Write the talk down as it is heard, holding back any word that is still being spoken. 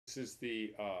This is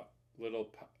the little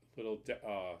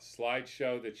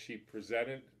slideshow that she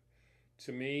presented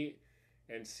to me,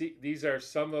 and see, these are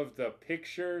some of the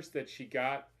pictures that she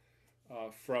got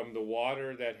from the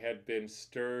water that had been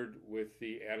stirred with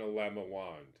the Analemma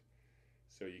wand.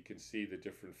 So you can see the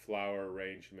different flower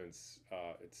arrangements,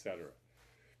 etc.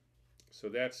 So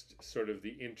that's sort of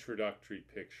the introductory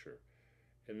picture.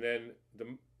 And then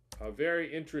a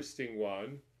very interesting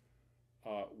one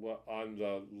on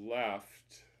the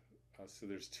left. So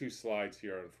there's two slides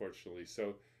here, unfortunately.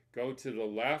 So go to the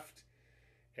left,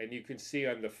 and you can see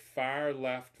on the far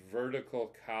left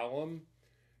vertical column,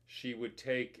 she would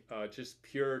take just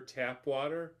pure tap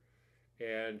water,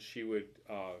 and she would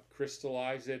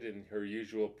crystallize it in her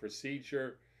usual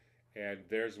procedure. And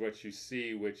there's what you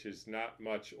see, which is not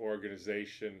much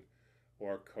organization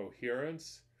or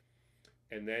coherence.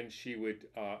 And then she would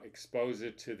expose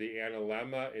it to the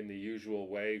analemma in the usual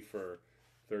way for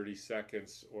 30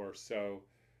 seconds or so,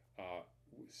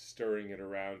 stirring it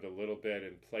around a little bit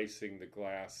and placing the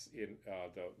glass in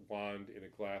the wand in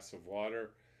a glass of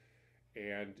water.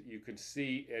 And you can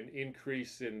see an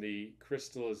increase in the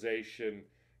crystallization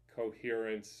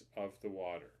coherence of the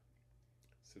water.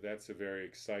 So that's a very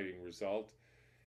exciting result.